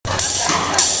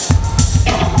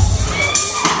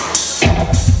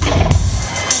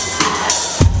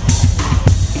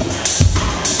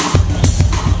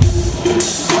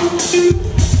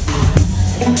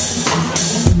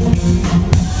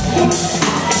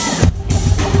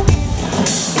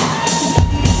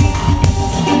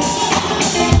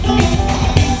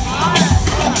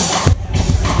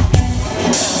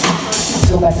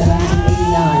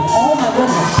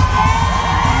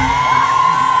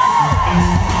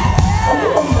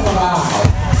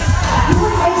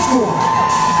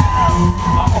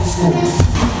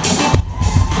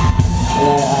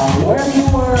Wherever you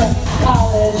were,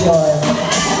 college, or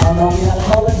I don't know if you had a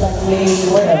college like me,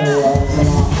 wherever it was, you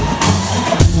know,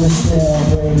 you were still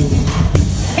brave.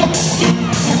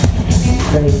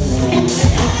 Brave, man.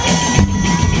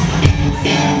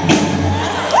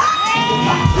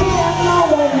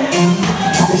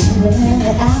 Just running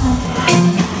out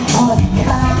on a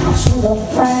couch with a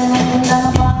friend and a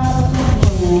bottle of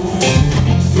booze.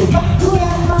 If I could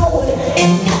have my way,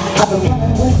 I'd be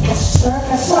running with the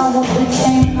circus. I would be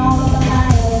taming all of the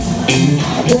lions.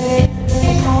 Day,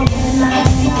 no day, night,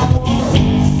 I would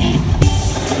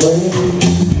wait.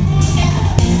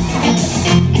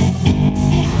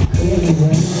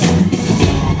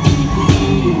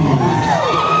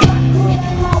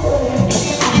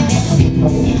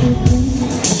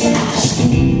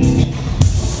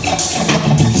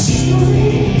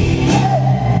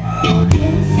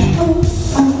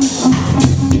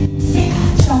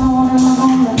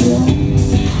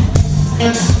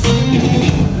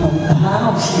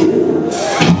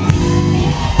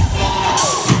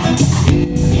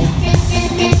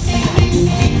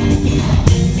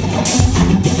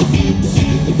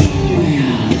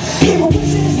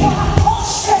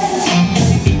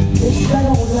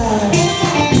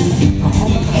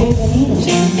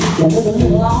 With a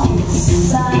little on the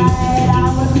side, I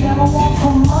would never want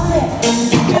for money,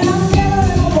 and I never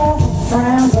ever want for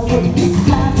friends. I wouldn't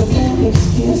have to make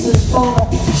excuses for a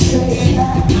straight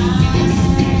back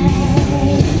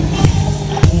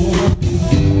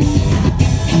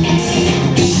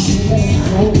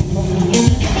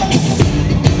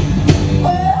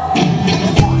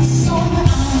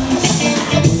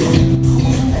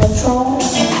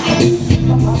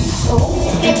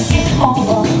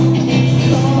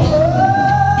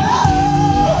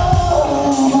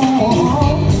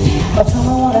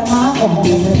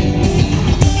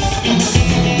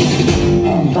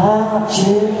about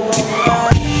you.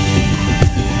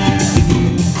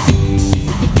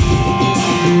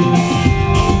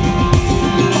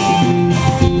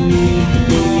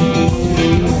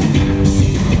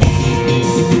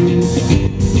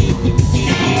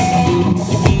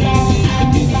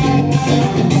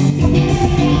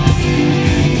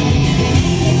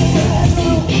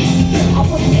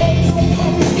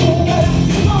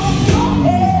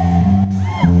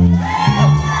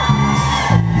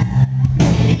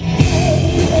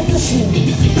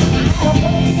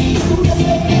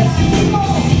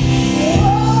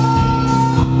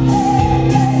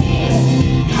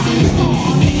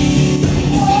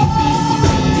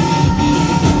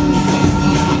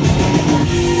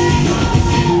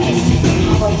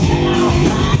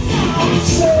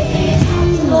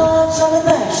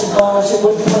 It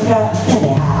wouldn't work out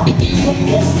anyhow.